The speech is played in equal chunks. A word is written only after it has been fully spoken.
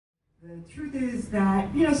The truth is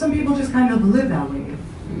that, you know, some people just kind of live that way,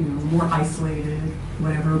 you know, more isolated,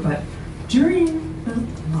 whatever, but during the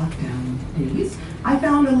lockdown days, I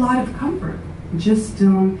found a lot of comfort, just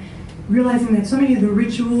realizing that so many of the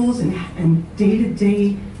rituals and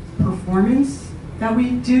day-to-day performance that we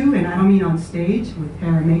do, and I don't mean on stage with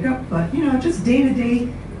hair and makeup, but, you know, just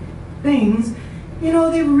day-to-day things, you know,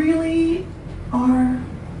 they really are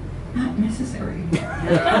not necessary.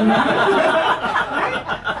 Right?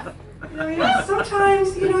 You know,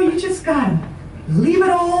 sometimes, you know, you just gotta leave it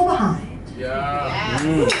all behind.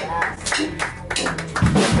 Yeah.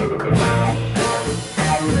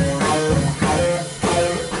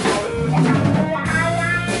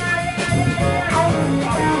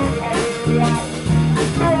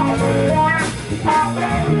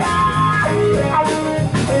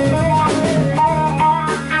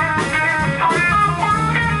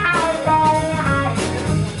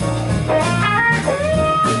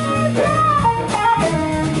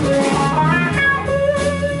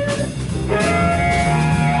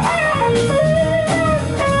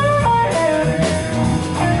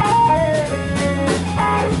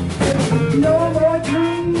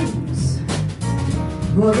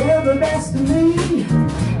 Whatever best of me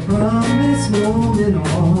from this moment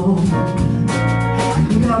on.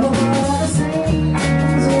 Got my brother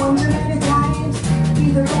sings one too many times.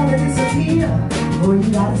 Either gonna disappear or you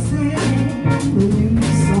gotta sing when you